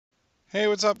Hey,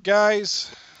 what's up,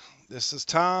 guys? This is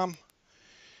Tom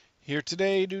here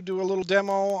today to do a little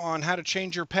demo on how to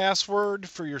change your password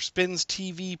for your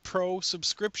SpinzTV Pro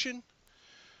subscription.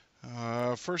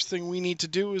 First thing we need to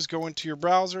do is go into your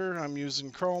browser. I'm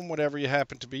using Chrome, whatever you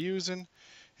happen to be using,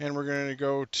 and we're going to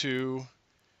go to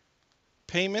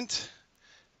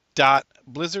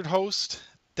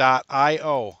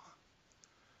payment.blizzardhost.io.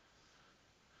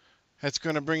 That's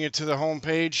going to bring you to the home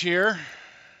page here,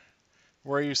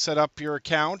 where you set up your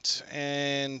account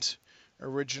and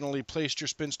originally placed your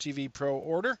SpinzTV Pro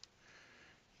order.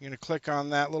 You're going to click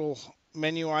on that little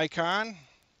menu icon.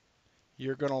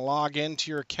 You're going to log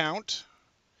into your account.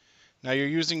 Now you're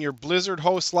using your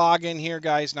Blizzardhost login here,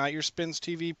 guys, not your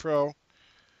SpinzTV Pro.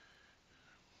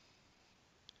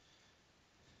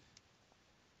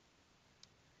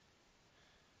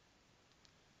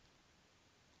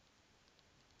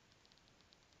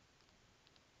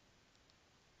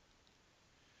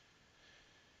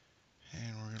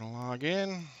 And we're going to log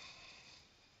in.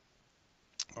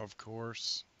 Of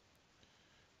course,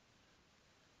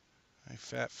 I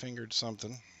fat-fingered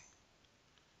something.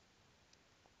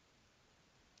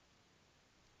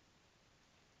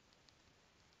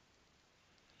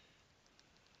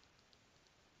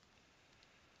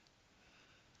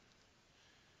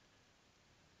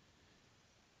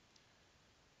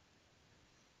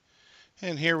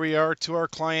 And here we are to our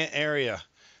client area.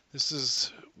 This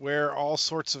is where all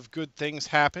sorts of good things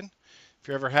happen. If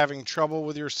you're ever having trouble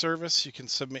with your service, you can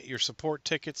submit your support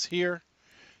tickets here.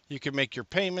 You can make your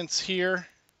payments here.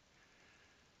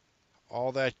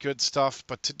 All that good stuff.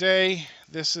 But today,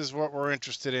 this is what we're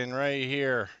interested in right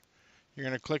here. You're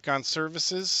going to click on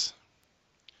Services.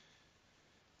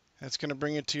 That's going to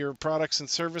bring you to your Products and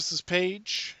Services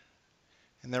page.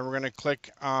 And then we're going to click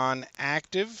on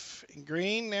Active in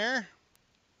green there.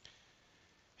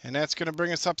 And that's going to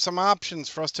bring us up some options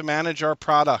for us to manage our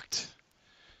product.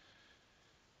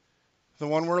 The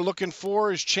one we're looking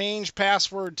for is change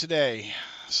password today.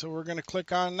 So we're going to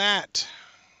click on that.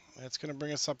 That's going to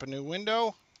bring us up a new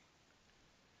window.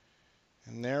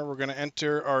 And there we're going to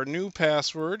enter our new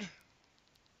password.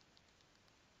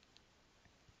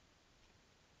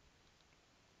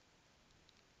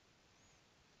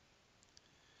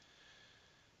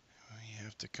 We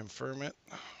have to confirm it.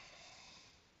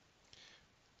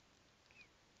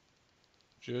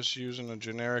 Just using a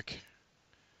generic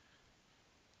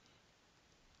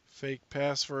fake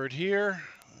password here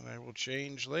that I will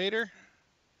change later.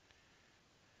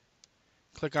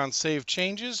 Click on Save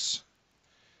Changes.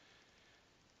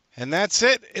 And that's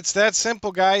it. It's that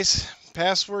simple, guys.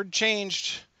 Password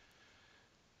changed.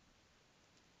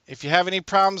 If you have any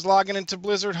problems logging into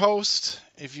Blizzardhost,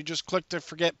 if you just click to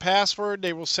forget password,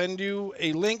 they will send you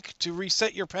a link to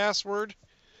reset your password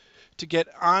to get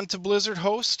onto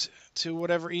Blizzardhost to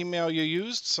whatever email you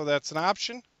used. So that's an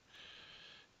option.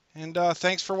 And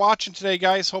thanks for watching today,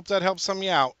 guys. Hope that helps some of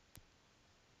you out.